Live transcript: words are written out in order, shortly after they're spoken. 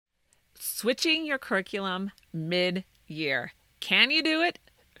switching your curriculum mid-year. Can you do it?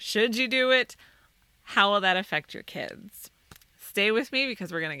 Should you do it? How will that affect your kids? Stay with me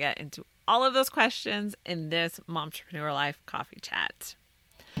because we're going to get into all of those questions in this Momtrepreneur Life Coffee Chat.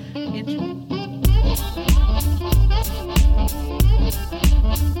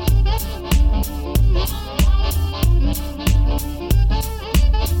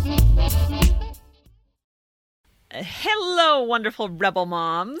 Hello, wonderful Rebel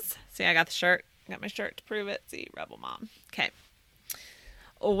Moms. See, I got the shirt. I got my shirt to prove it. See, Rebel Mom. Okay.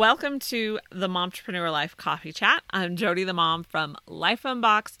 Welcome to the Momtrepreneur Life Coffee Chat. I'm Jody the Mom from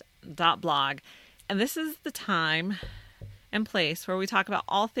lifeunboxed.blog, and this is the time and place where we talk about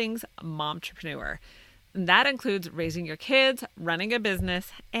all things momtrepreneur. And that includes raising your kids, running a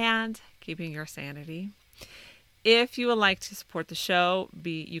business, and keeping your sanity. If you would like to support the show,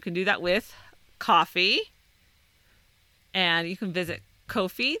 you can do that with coffee, and you can visit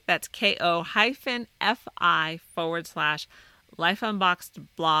Ko-fi, that's ko-fi.com/Life Unboxed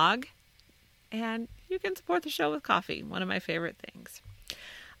blog, and you can support the show with coffee, one of my favorite things.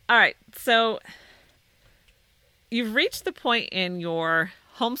 All right, so you've reached the point in your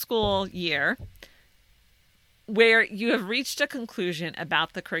homeschool year where you have reached a conclusion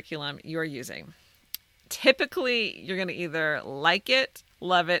about the curriculum you're using. Typically, you're going to either like it,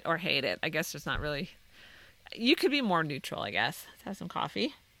 love it, or hate it. I guess there's not really... You could be more neutral, I guess. Let's have some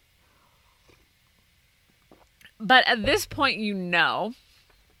coffee. But at this point, you know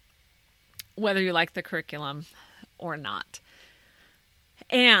whether you like the curriculum or not.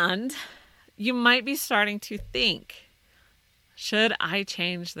 And you might be starting to think, should I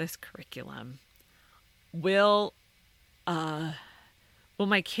change this curriculum? Will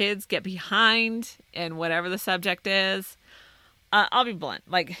my kids get behind in whatever the subject is? I'll be blunt.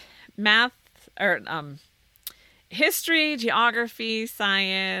 Like math or history, geography,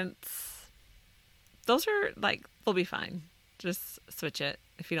 science, those are like, they'll be fine. Just switch it.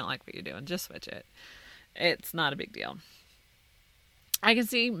 If you don't like what you're doing, just switch it. It's not a big deal. I can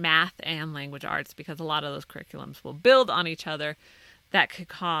see math and language arts because a lot of those curriculums will build on each other. That could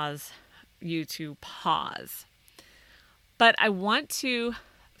cause you to pause. But I want to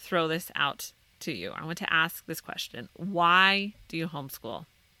throw this out to you. I want to ask this question. Why do you homeschool?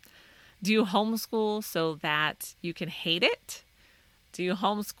 Do you homeschool so that you can hate it? Do you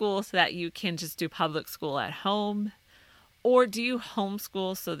homeschool so that you can just do public school at home? Or do you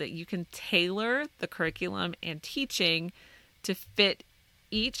homeschool so that you can tailor the curriculum and teaching to fit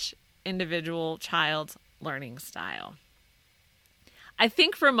each individual child's learning style? I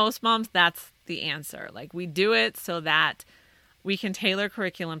think for most moms, that's the answer. Like, we do it so that we can tailor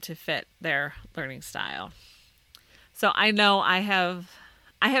curriculum to fit their learning style. So I know I have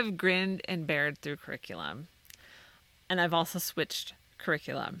grinned and bared through curriculum, and I've also switched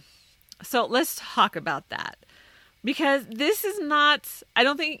curriculum. So let's talk about that, because I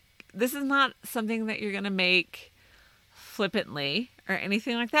don't think this is not something that you're going to make flippantly or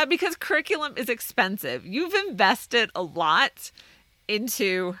anything like that, because curriculum is expensive. You've invested a lot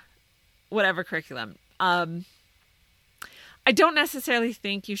into whatever curriculum. I don't necessarily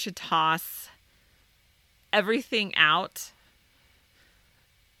think you should toss everything out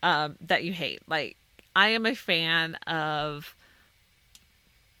that you hate. Like, I am a fan of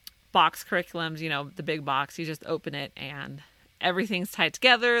box curriculums, the big box. You just open it and everything's tied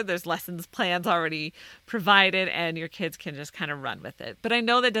together. There's lessons plans already provided and your kids can just kind of run with it. But I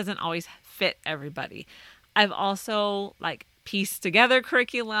know that doesn't always fit everybody. I've also pieced together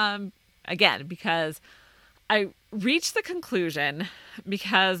curriculum, again, because I reached the conclusion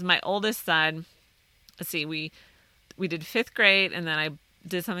because my oldest son, we did 5th grade and then I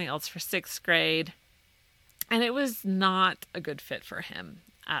did something else for 6th grade, and it was not a good fit for him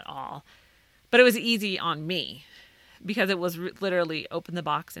at all. But it was easy on me because it was literally open the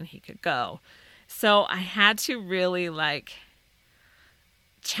box and he could go. So I had to really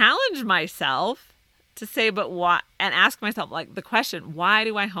challenge myself to say, but what, and ask myself the question, why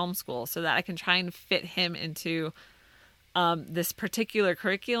do I homeschool? So that I can try and fit him into this particular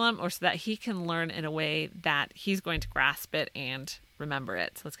curriculum, or so that he can learn in a way that he's going to grasp it and remember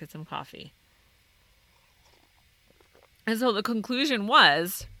it. So let's get some coffee. And so the conclusion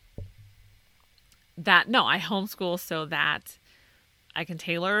was that no, I homeschool so that I can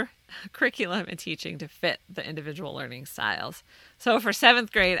tailor curriculum and teaching to fit the individual learning styles. So for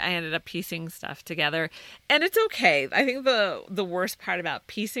 7th grade, I ended up piecing stuff together, and it's okay. I think the worst part about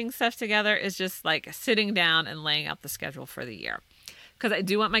piecing stuff together is just sitting down and laying out the schedule for the year, because I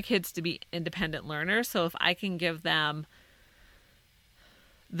do want my kids to be independent learners. So if I can give them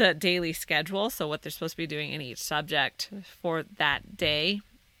the daily schedule, so what they're supposed to be doing in each subject for that day,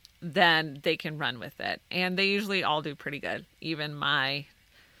 then they can run with it. And they usually all do pretty good. Even my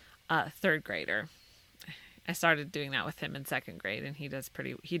third grader. I started doing that with him in second grade, and he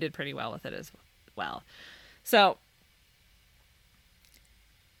did pretty well with it as well. So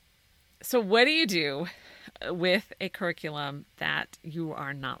what do you do with a curriculum that you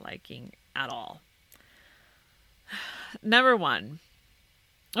are not liking at all? Number one.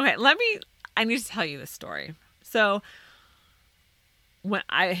 Okay, I need to tell you this story. So when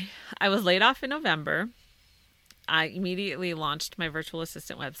I was laid off in November, I immediately launched my virtual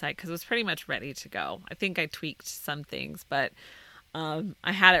assistant website because it was pretty much ready to go. I think I tweaked some things, but I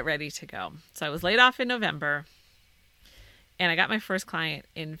had it ready to go. So I was laid off in November, and I got my first client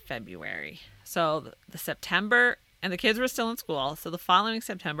in February. So the September, and the kids were still in school. So the following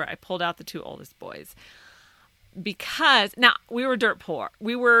September, I pulled out the two oldest boys because now we were dirt poor.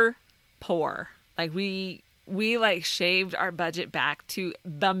 We were poor. Like we like shaved our budget back to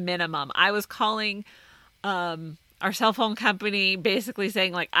the minimum. I was calling our cell phone company basically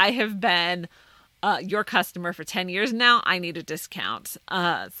saying, like, I have been your customer for 10 years now. I need a discount.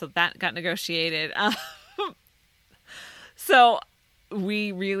 So that got negotiated. So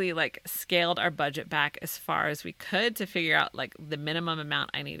we really like scaled our budget back as far as we could to figure out like the minimum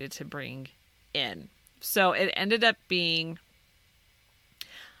amount I needed to bring in. So it ended up being,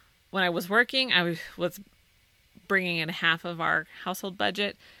 when I was working, I was bringing in half of our household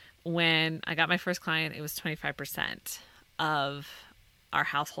budget. When I got my first client, it was 25% of our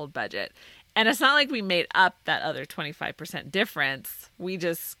household budget. And it's not like we made up that other 25% difference. We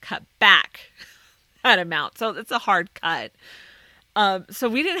just cut back that amount. So it's a hard cut. So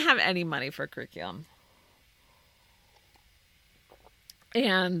we didn't have any money for curriculum.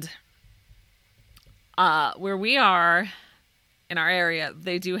 And where we are in our area,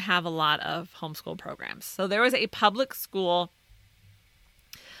 they do have a lot of homeschool programs. So there was a public school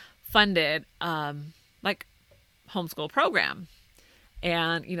funded like homeschool program,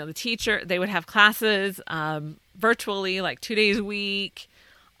 and the teacher, they would have classes virtually, like 2 days a week.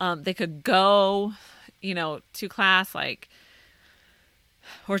 They could go to class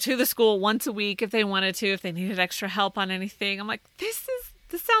or to the school once a week if they wanted to, if they needed extra help on anything. I'm like, this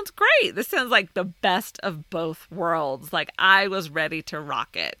sounds great. This sounds like the best of both worlds. Like, I was ready to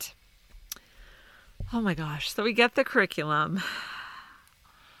rock it. Oh my gosh. So we get the curriculum.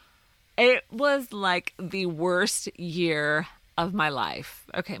 It was like the worst year of my life.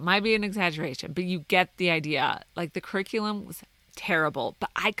 Okay, might be an exaggeration, but you get the idea. Like, the curriculum was terrible,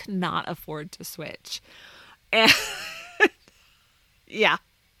 but I could not afford to switch. And yeah.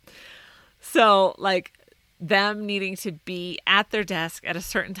 So, like, them needing to be at their desk at a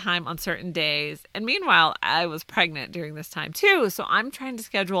certain time on certain days. And meanwhile, I was pregnant during this time too. So I'm trying to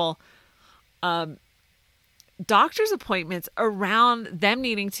schedule doctor's appointments around them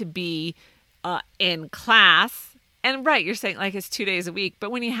needing to be in class. And right, you're saying like it's 2 days a week,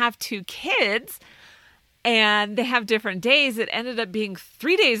 but when you have two kids and they have different days, it ended up being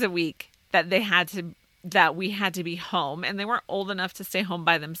 3 days a week that we had to be home, and they weren't old enough to stay home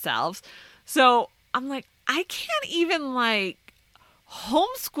by themselves. So I'm like, I can't even like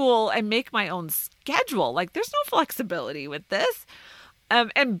homeschool and make my own schedule. Like, there's no flexibility with this.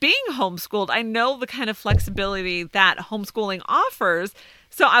 And being homeschooled, I know the kind of flexibility that homeschooling offers.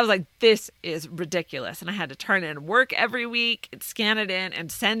 So I was like, this is ridiculous. And I had to turn in work every week and scan it in and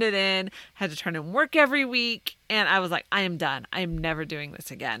send it in. Had to turn in work every week. And I was like, I am done. I am never doing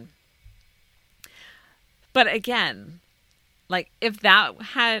this again. But again, like, if that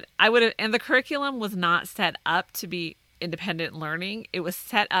had, I would have, and the curriculum was not set up to be independent learning. It was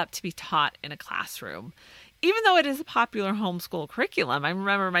set up to be taught in a classroom. Even though it is a popular homeschool curriculum, I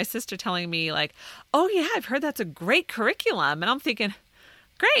remember my sister telling me like, oh yeah, I've heard that's a great curriculum. And I'm thinking,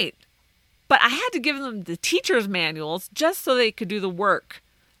 great. But I had to give them the teacher's manuals just so they could do the work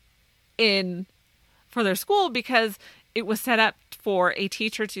for their school, because it was set up for a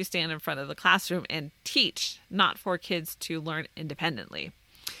teacher to stand in front of the classroom and teach, not for kids to learn independently.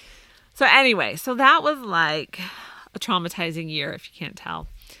 So anyway, so that was like a traumatizing year, if you can't tell.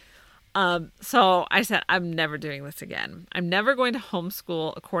 So I said, I'm never doing this again. I'm never going to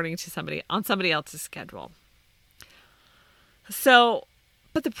homeschool according to on somebody else's schedule. So,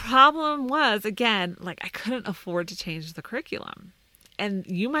 but the problem was, again, like, I couldn't afford to change the curriculum. And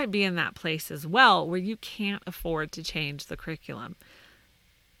you might be in that place as well, where you can't afford to change the curriculum.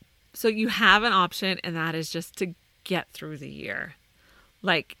 So you have an option, and that is just to get through the year.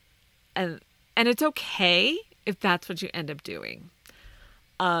 Like, and it's okay if that's what you end up doing.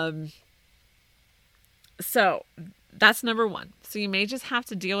 So that's number one. So you may just have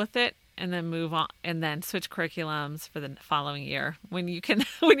to deal with it and then move on and then switch curriculums for the following year when you can,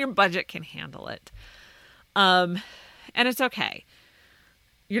 when your budget can handle it. And it's okay.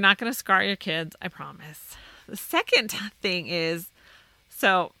 You're not going to scar your kids, I promise. The second thing is,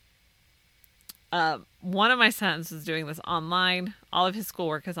 one of my sons is doing this online. All of his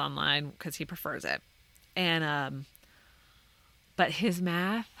schoolwork is online because he prefers it. And, but his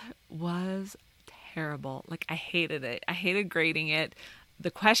math was terrible. Like, I hated it. I hated grading it.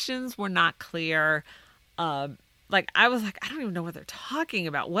 The questions were not clear. Like, I was like, I don't even know what they're talking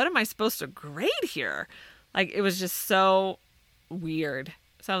about. What am I supposed to grade here? Like, it was just so weird.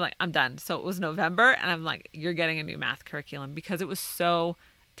 So I'm like, I'm done. So it was November, and I'm like, you're getting a new math curriculum because it was so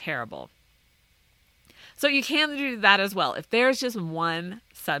terrible. So you can do that as well. If there's just one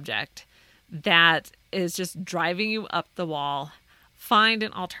subject that is just driving you up the wall, find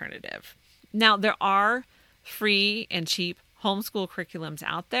an alternative. Now, there are free and cheap homeschool curriculums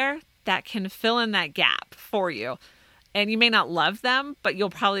out there that can fill in that gap for you. And you may not love them, but you'll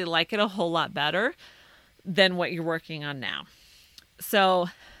probably like it a whole lot better than what you're working on now. So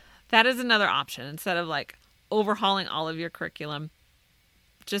that is another option. Instead of like overhauling all of your curriculum,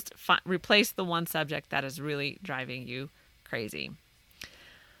 just replace the one subject that is really driving you crazy.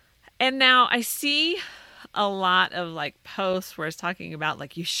 And now I see a lot of like posts where it's talking about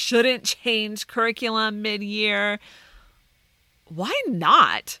like you shouldn't change curriculum mid-year. Why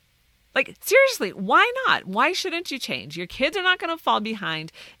not? Like, seriously, why not? Why shouldn't you change? Your kids are not going to fall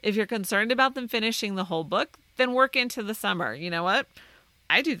behind. If you're concerned about them finishing the whole book, then work into the summer. You know what?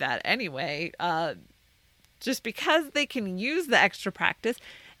 I do that anyway, just because they can use the extra practice.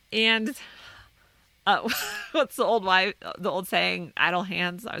 And what's the old saying, idle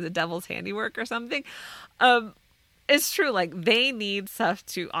hands are the devil's handiwork or something? It's true. Like, they need stuff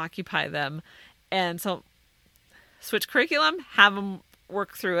to occupy them. And so switch curriculum, have them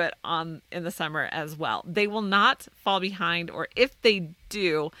work through it in the summer as well. They will not fall behind, or if they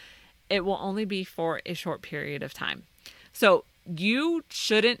do, it will only be for a short period of time. So you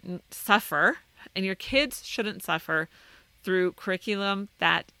shouldn't suffer, and your kids shouldn't suffer through curriculum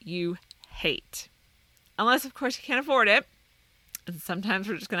that you hate. Unless, of course, you can't afford it. And sometimes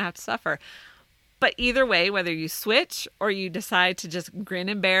we're just going to have to suffer. But either way, whether you switch or you decide to just grin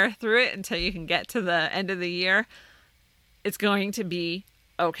and bear through it until you can get to the end of the year, it's going to be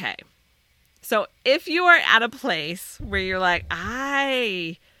okay. So if you are at a place where you're like,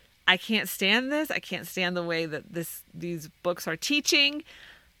 I can't stand this, I can't stand the way that these books are teaching,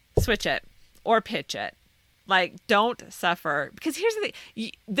 switch it or pitch it. Like, don't suffer. Because here's the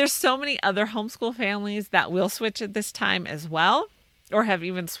thing. There's so many other homeschool families that will switch at this time as well, or have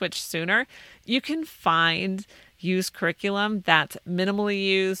even switched sooner. You can find used curriculum that's minimally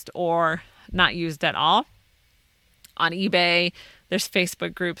used or not used at all on eBay. There's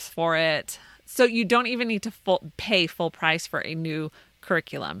Facebook groups for it. So you don't even need to pay full price for a new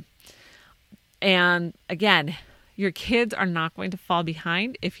curriculum. And again, your kids are not going to fall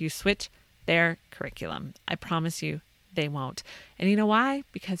behind if you switch their curriculum. I promise you they won't. And you know why?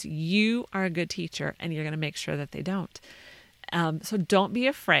 Because you are a good teacher and you're going to make sure that they don't. So don't be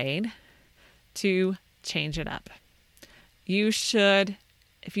afraid to change it up. You should,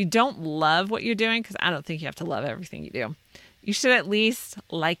 if you don't love what you're doing, because I don't think you have to love everything you do, you should at least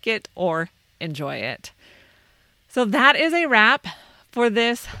like it or enjoy it. So that is a wrap for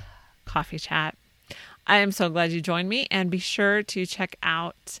this coffee chat. I am so glad you joined me, and be sure to check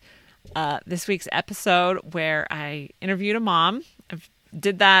out this week's episode where I interviewed a mom. I've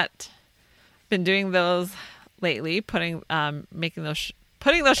been doing those lately, putting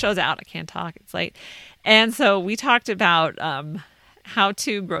those shows out. I can't talk, it's late. And so we talked about how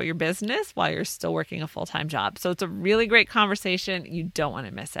to grow your business while you're still working a full-time job. So it's a really great conversation. You don't want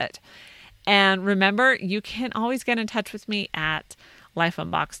to miss it. And remember, you can always get in touch with me at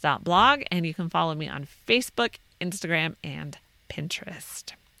lifeunboxed.blog, and you can follow me on Facebook, Instagram, and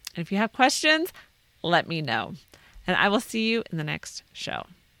Pinterest. And if you have questions, let me know. And I will see you in the next show.